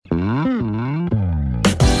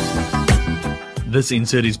This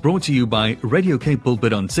insert is brought to you by Radio K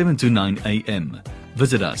Pulpit on 7 to 9 a.m.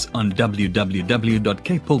 Visit us on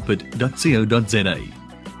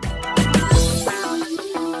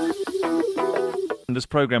www.kpulpit.co.za. This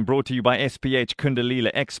program brought to you by SPH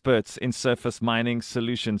Kundalila, experts in surface mining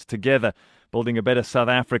solutions. Together, building a better South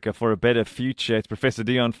Africa for a better future. It's Professor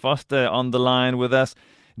Dion Forster on the line with us.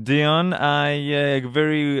 Dion, a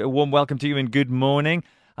very warm welcome to you and good morning.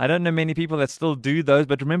 I don't know many people that still do those,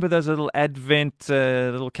 but remember those little Advent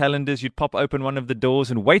little calendars? You'd pop open one of the doors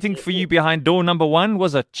and waiting for you behind door number 1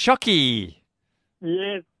 was a chocky.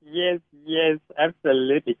 Yes,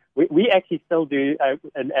 absolutely. We actually still do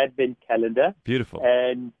an Advent calendar. Beautiful.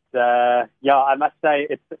 And I must say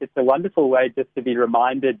it's a wonderful way just to be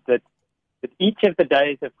reminded that each of the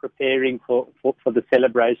days of preparing for the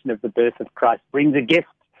celebration of the birth of Christ brings a gift.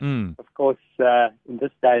 Of course, in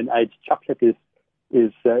this day and age, chocolate is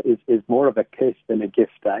more of a curse than a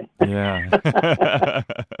gift, eh? Yeah.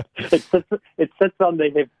 It sits on the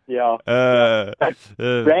hips, yeah.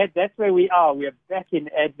 Brad, that's where we are. We are back in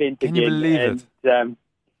Advent Can again. You believe it?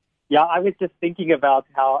 I was just thinking about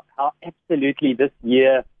how absolutely this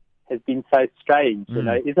year has been so strange. You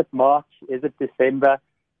know, is it March? Is it December?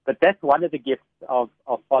 But that's one of the gifts of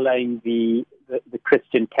following the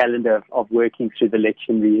Christian calendar of working through the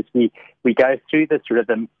lectionary is we go through this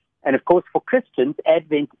rhythm. And of course, for Christians,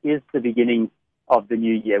 Advent is the beginning of the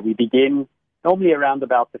new year. We begin normally around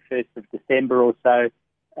about the 1st of December or so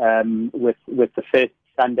with the first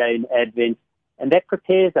Sunday in Advent. And that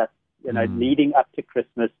prepares us, leading up to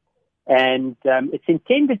Christmas. And it's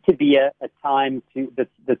intended to be a time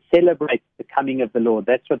that celebrates the coming of the Lord.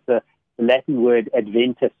 That's what the Latin word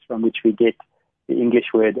Adventus, from which we get the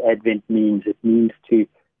English word Advent, means. It means to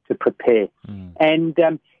prepare. And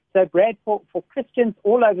so, Brad, for Christians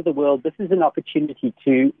all over the world, this is an opportunity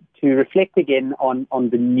to reflect again on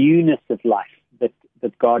the newness of life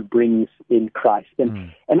that God brings in Christ.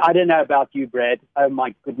 And I don't know about you, Brad. Oh,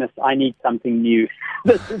 my goodness, I need something new.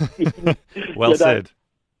 This has been, well said.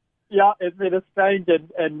 Yeah, it's been a strange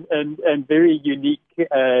and very unique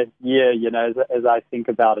year, as I think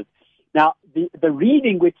about it. Now, the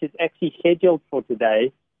reading, which is actually scheduled for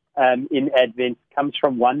today in Advent, comes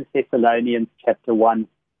from 1 Thessalonians chapter 1,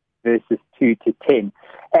 verses 2 to 10.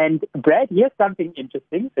 And, Brad, here's something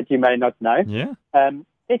interesting that you may not know. Yeah. 1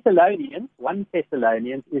 Thessalonians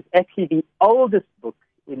is actually the oldest book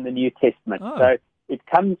in the New Testament. Oh. So it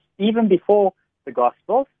comes even before the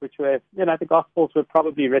Gospels, which were, the Gospels were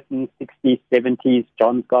probably written 60s, 70s,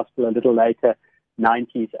 John's Gospel a little later,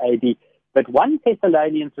 90s AD. But 1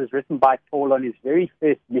 Thessalonians was written by Paul on his very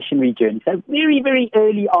first missionary journey. So very, very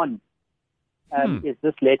early on is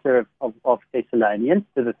this letter of Thessalonians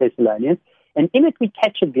to the Thessalonians. And in it we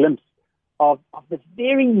catch a glimpse of the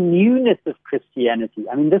very newness of Christianity.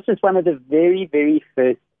 I mean, this is one of the very, very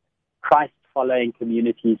first Christ-following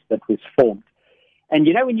communities that was formed. And,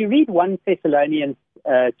 when you read 1 Thessalonians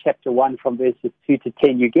chapter 1 from verses 2 to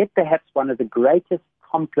 10, you get perhaps one of the greatest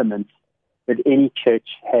compliments that any church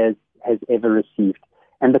has ever received.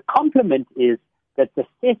 And the compliment is that the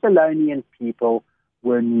Thessalonian people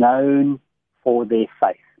were known for their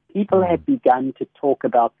faith. People had begun to talk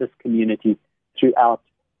about this community throughout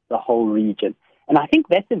the whole region. And I think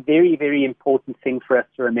that's a very, very important thing for us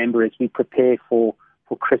to remember as we prepare for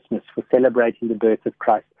Christmas, for celebrating the birth of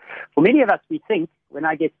Christ. For many of us, we think when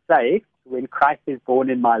I get saved, when Christ is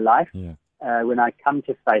born in my life, when I come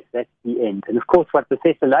to faith, that's the end. And of course, what the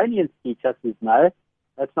Thessalonians teach us is no,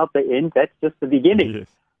 that's not the end, that's just the beginning.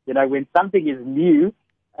 Yes. When something is new,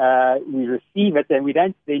 we receive it and we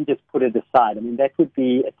don't then just put it aside. I mean, that would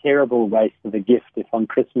be a terrible waste of a gift if on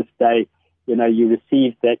Christmas Day, you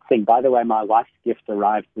received that thing. By the way, my wife's gift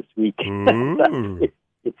arrived this week. So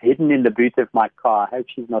it's hidden in the boot of my car. I hope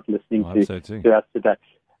she's not listening to us today.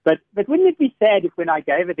 But wouldn't it be sad if when I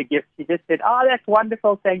gave her the gift, she just said, "Oh, that's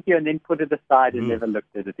wonderful, thank you," and then put it aside and never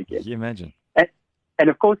looked at it again? Can you imagine? And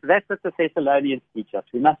of course, that's what the Thessalonians teach us.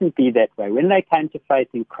 We mustn't be that way. When they came to faith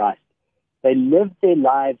in Christ, they lived their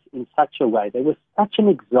lives in such a way. They were such an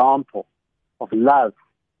example of love,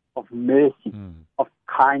 of mercy, of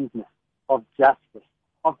kindness, of justice,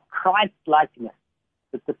 of Christ-likeness,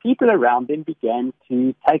 that the people around them began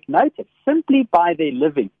to take notice. Simply by their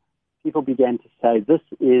living, people began to say, this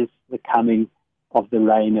is the coming of the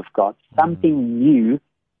reign of God. Something new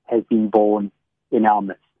has been born in our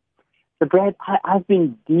midst. So, Brad, I've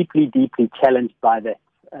been deeply, deeply challenged by that,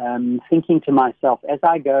 thinking to myself, as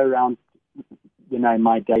I go around,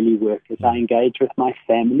 my daily work, as I engage with my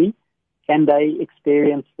family, can they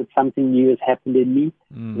experience that something new has happened in me?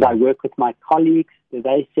 As I work with my colleagues, do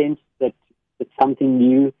they sense that something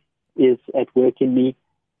new is at work in me?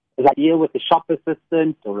 as I deal with a shop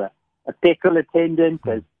assistant or a petrol attendant,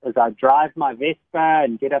 as I drive my Vespa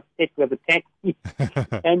and get upset with a taxi,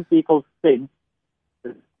 and people sense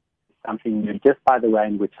something new just by the way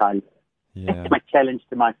in which I live. That's my challenge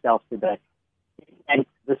to myself today. And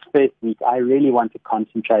this first week, I really want to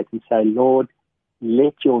concentrate and say, Lord,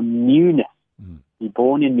 let your newness be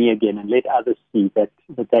born in me again, and let others see that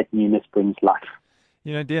newness brings life.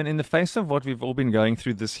 You know, Dion, in the face of what we've all been going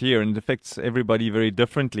through this year, and it affects everybody very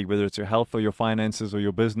differently, whether it's your health or your finances or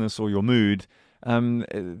your business or your mood,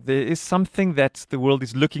 there is something that the world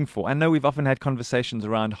is looking for. I know we've often had conversations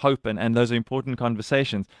around hope, and those are important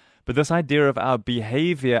conversations. But this idea of our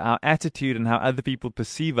behavior, our attitude, and how other people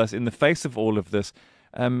perceive us in the face of all of this,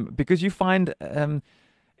 because you find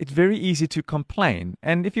it's very easy to complain.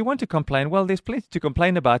 And if you want to complain, well, there's plenty to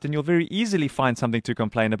complain about, and you'll very easily find something to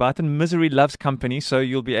complain about. And misery loves company, so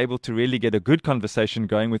you'll be able to really get a good conversation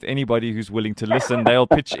going with anybody who's willing to listen. They'll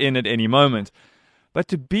pitch in at any moment. But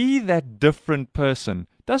to be that different person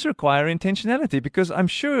does require intentionality, because I'm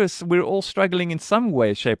sure we're all struggling in some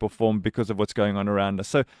way, shape or form because of what's going on around us.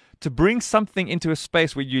 So to bring something into a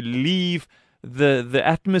space where you leave the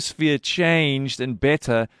atmosphere changed and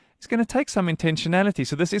better, it's going to take some intentionality.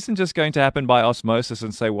 So this isn't just going to happen by osmosis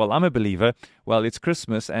and say, well, I'm a believer. Well, it's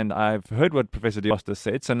Christmas and I've heard what Professor Dion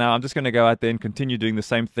said, so now I'm just going to go out there and continue doing the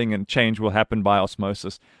same thing and change will happen by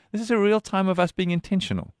osmosis. This is a real time of us being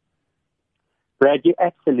intentional. Brad, you're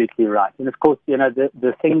absolutely right. And of course, you know,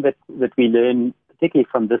 the thing that we learn, particularly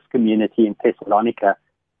from this community in Thessalonica,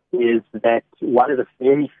 is that one of the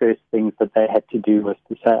very first things that they had to do was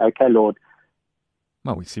to say, okay, Lord.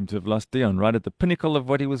 Well, we seem to have lost Dion right at the pinnacle of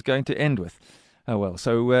what he was going to end with. Oh, well,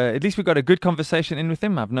 so at least we got a good conversation in with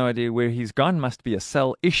him. I've no idea where he's gone. Must be a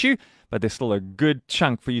cell issue, but there's still a good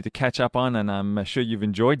chunk for you to catch up on, and I'm sure you've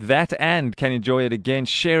enjoyed that and can enjoy it again.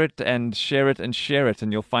 Share it and share it and share it,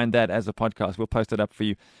 and you'll find that as a podcast. We'll post it up for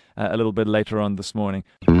you a little bit later on this morning.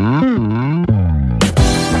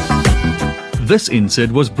 This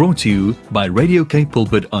insert was brought to you by Radio K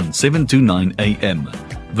Pulpit on 7 to 9 a.m.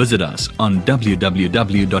 Visit us on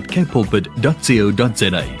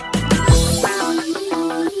www.kpulpit.co.za.